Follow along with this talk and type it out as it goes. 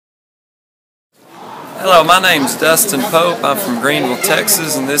Hello, my name's Dustin Pope. I'm from Greenville,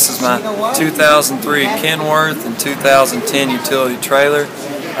 Texas, and this is my 2003 Kenworth and 2010 utility trailer.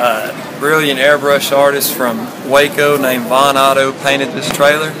 Brilliant airbrush artist from Waco named Otto painted this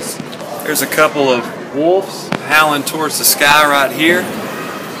trailer. There's a couple of wolves howling towards the sky right here.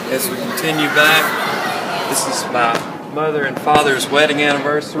 As we continue back, this is my mother and father's wedding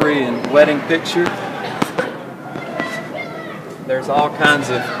anniversary and wedding picture. There's all kinds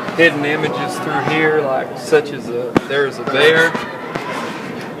of hidden images through here, like such as there's a bear,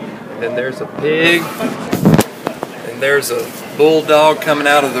 and there's a pig, and there's a bulldog coming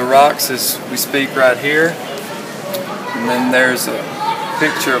out of the rocks as we speak right here, and then there's a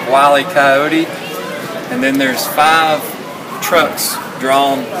picture of Wile E. Coyote, and then there's 5 trucks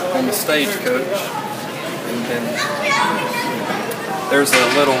drawn on the stagecoach, and then there's a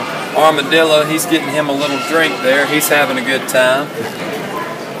little armadillo. He's getting him a little drink there. He's having a good time.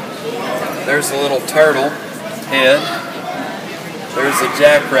 There's a little turtle head. There's a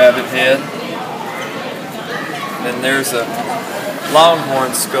jackrabbit head. And then there's a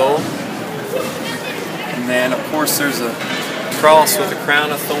longhorn skull. And then of course there's a cross with a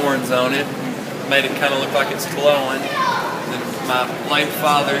crown of thorns on it. Made it kind of look like it's glowing. And then my late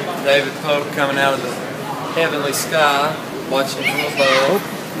father, David Pope, coming out of the heavenly sky, watching from above.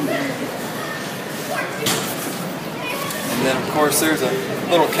 And then of course there's a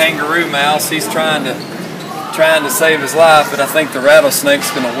little kangaroo mouse. He's trying to save his life, but I think the rattlesnake's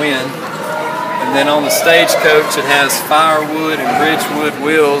going to win. And then on the stagecoach it has firewood and bridgewood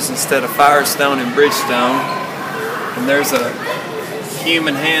wheels instead of firestone and bridgestone. And there's a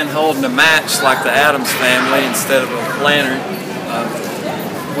human hand holding a match like the Addams Family instead of a lantern,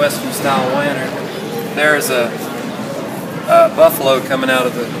 Western style lantern. There's a buffalo coming out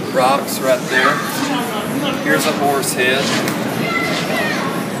of the rocks right there. Here's a horse head.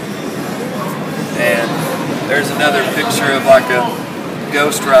 And there's another picture of like a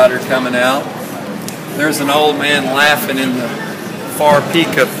ghost rider coming out. There's an old man laughing in the far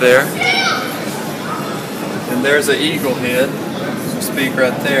peak up there. And there's an eagle head, so to speak,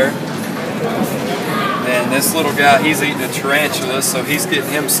 right there. And this little guy, he's eating a tarantula, so he's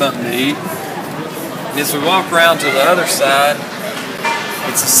getting him something to eat. And as we walk around to the other side,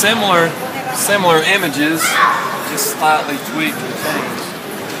 it's a similar images, just slightly tweaked and changed.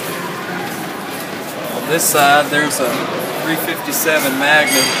 On this side, there's a 357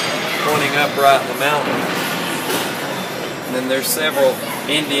 Magnum pointing upright in the mountain. And then there's several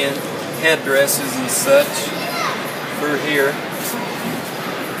Indian headdresses and such through here.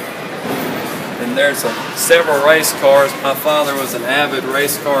 And there's several race cars. My father was an avid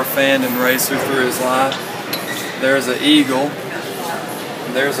race car fan and racer through his life. There's an eagle.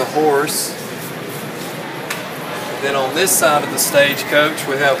 There's a horse. Then on this side of the stagecoach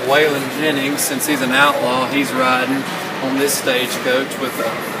we have Waylon Jennings. Since he's an outlaw, he's riding on this stagecoach with a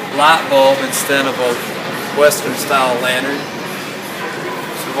light bulb instead of a Western style lantern.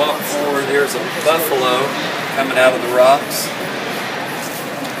 So walk forward, here's a buffalo coming out of the rocks.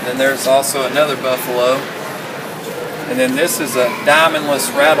 Then there's also another buffalo. And then this is a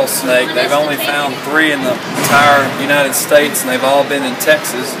diamondless rattlesnake. They've only found 3 in the entire United States, and they've all been in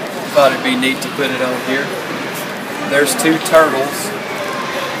Texas. Thought it'd be neat to put it on here. There's 2 turtles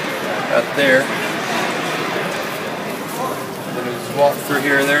right there. And then as we walk through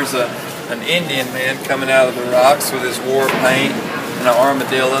here, there's an Indian man coming out of the rocks with his war paint and an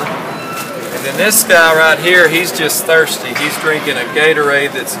armadillo. And then this guy right here, he's just thirsty. He's drinking a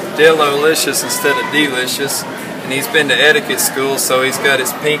Gatorade that's Delicious instead of Delicious. And he's been to etiquette school, so he's got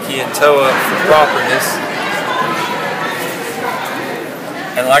his pinky and toe up for properness.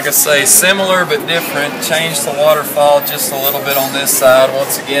 And like I say, similar but different. Changed the waterfall just a little bit on this side.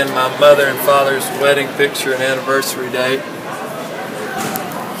 Once again, my mother and father's wedding picture and anniversary date.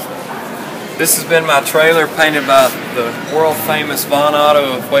 This has been my trailer painted by the world famous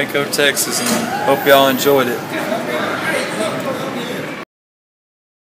Otto of Waco, Texas, and I hope y'all enjoyed it.